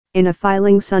In a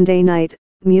filing Sunday night,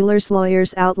 Mueller's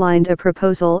lawyers outlined a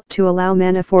proposal to allow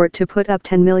Manafort to put up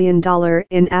 $10 million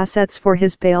in assets for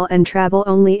his bail and travel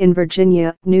only in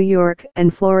Virginia, New York,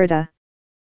 and Florida.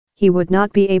 He would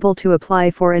not be able to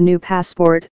apply for a new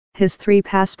passport. His 3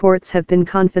 passports have been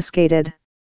confiscated.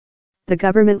 The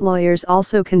government lawyers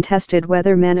also contested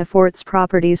whether Manafort's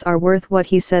properties are worth what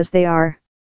he says they are.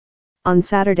 On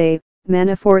Saturday,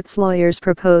 Manafort's lawyers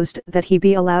proposed that he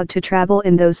be allowed to travel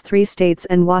in those 3 states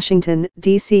and Washington,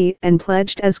 D.C., and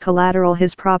pledged as collateral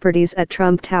his properties at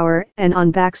Trump Tower and on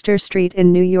Baxter Street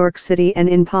in New York City and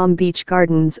in Palm Beach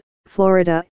Gardens,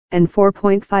 Florida, and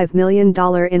 $4.5 million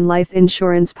in life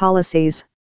insurance policies.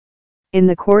 In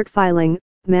the court filing,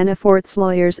 Manafort's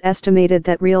lawyers estimated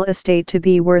that real estate to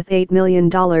be worth $8 million,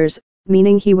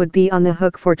 meaning he would be on the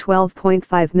hook for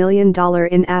 $12.5 million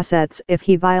in assets if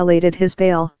he violated his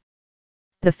bail.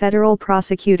 The federal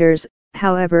prosecutors,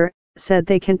 however, said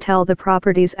they can't tell the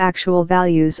property's actual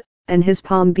values, and his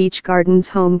Palm Beach Gardens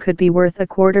home could be worth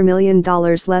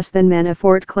 $250,000 less than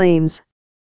Manafort claims.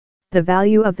 The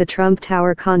value of the Trump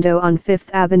Tower condo on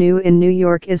Fifth Avenue in New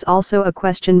York is also a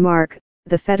question mark,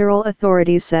 the federal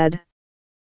authorities said.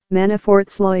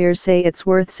 Manafort's lawyers say it's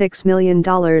worth $6 million,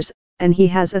 and he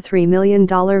has a $3 million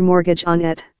mortgage on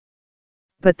it.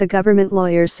 But the government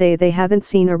lawyers say they haven't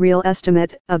seen a real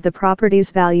estimate of the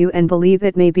property's value and believe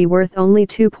it may be worth only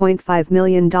 $2.5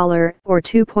 million or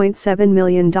 $2.7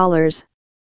 million.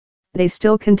 They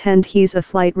still contend he's a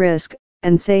flight risk,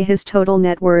 and say his total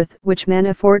net worth, which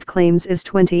Manafort claims is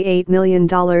 $28 million,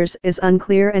 is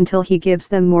unclear until he gives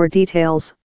them more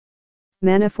details.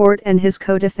 Manafort and his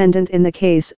co-defendant in the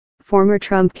case, former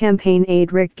Trump campaign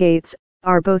aide Rick Gates,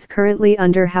 are both currently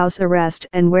under house arrest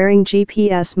and wearing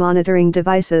GPS monitoring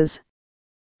devices.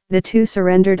 The 2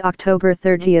 surrendered October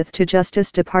 30 to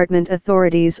Justice Department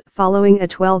authorities following a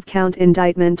 12-count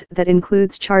indictment that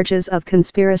includes charges of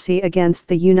conspiracy against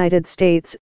the United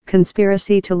States,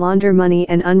 conspiracy to launder money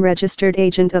and unregistered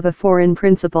agent of a foreign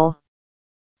principal.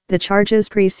 The charges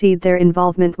precede their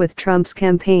involvement with Trump's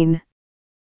campaign.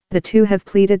 The 2 have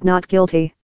pleaded not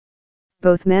guilty.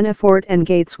 Both Manafort and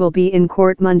Gates will be in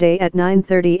court Monday at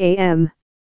 9:30 a.m.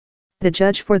 The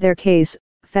judge for their case,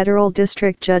 Federal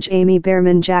District Judge Amy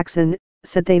Behrman Jackson,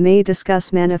 said they may discuss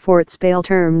Manafort's bail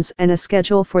terms and a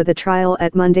schedule for the trial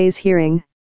at Monday's hearing.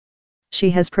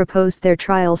 She has proposed their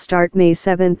trial start May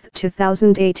 7,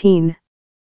 2018.